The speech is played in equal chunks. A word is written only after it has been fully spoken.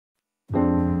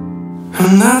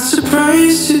I'm not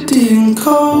surprised you didn't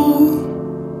call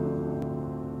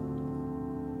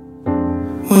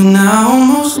when I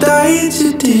almost died.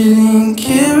 You didn't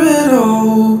care at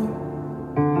all.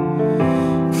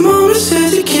 Mama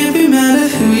said you can't be mad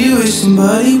at who you wish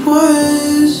somebody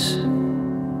was.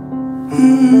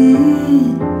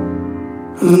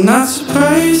 I'm not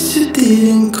surprised you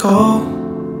didn't call.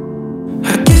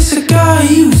 I guess I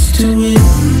got used to it.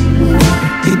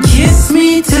 You kiss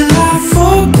me till I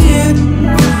forget.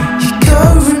 You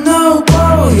covering up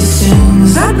all your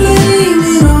sins. I blame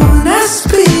it on us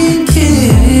being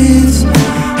kids.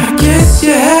 I guess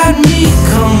you had me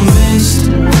convinced.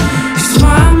 It's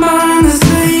my mind that's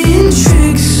playing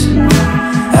tricks.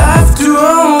 After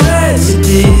all that you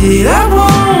did, I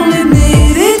won't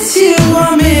admit it's you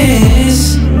I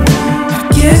miss. I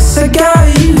guess I got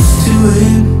used to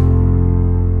it.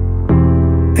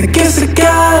 I guess I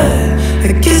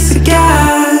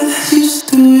got used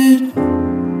to it.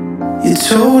 You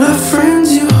told our friends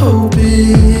you hope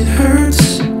it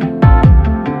hurts.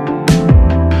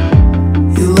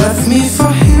 You left me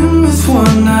for him with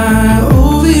one eye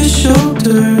over your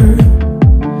shoulder.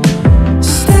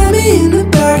 Stab me in the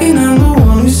back and I'm the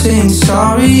one who's saying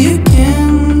sorry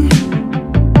again.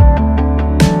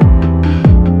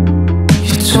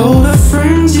 You told our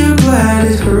friends you're glad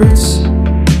it hurts.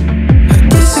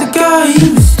 I got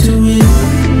used to it.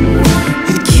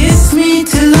 You kiss me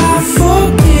till I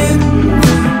forget.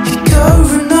 You're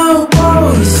covering up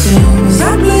all your sins. I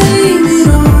blame it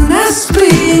on us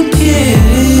being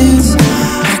kids.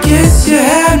 I guess you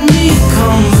had me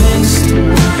convinced.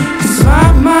 It's my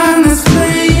mind that's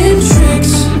playing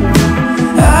tricks.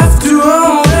 After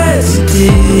all that you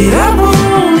did, I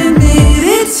won't admit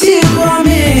it's you I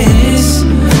miss.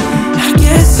 I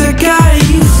guess I got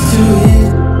used to it.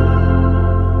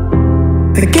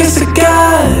 I guess I got.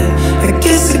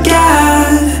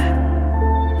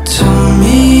 Told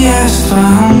me yes, but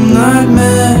I'm not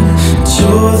mad. But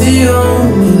you're the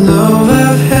only love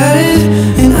I've had,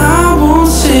 and I won't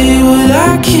say what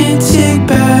I can't take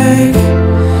back.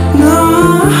 No,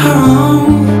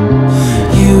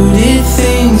 you did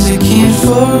things I can't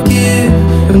forgive,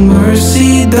 but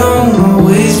mercy don't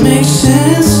always make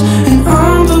sense. And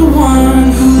I'm the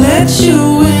one who let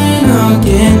you in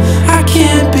again. I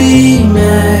can't be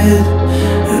mad.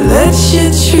 Let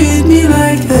you treat me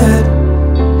like that.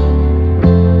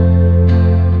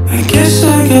 I guess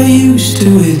I got used to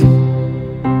it.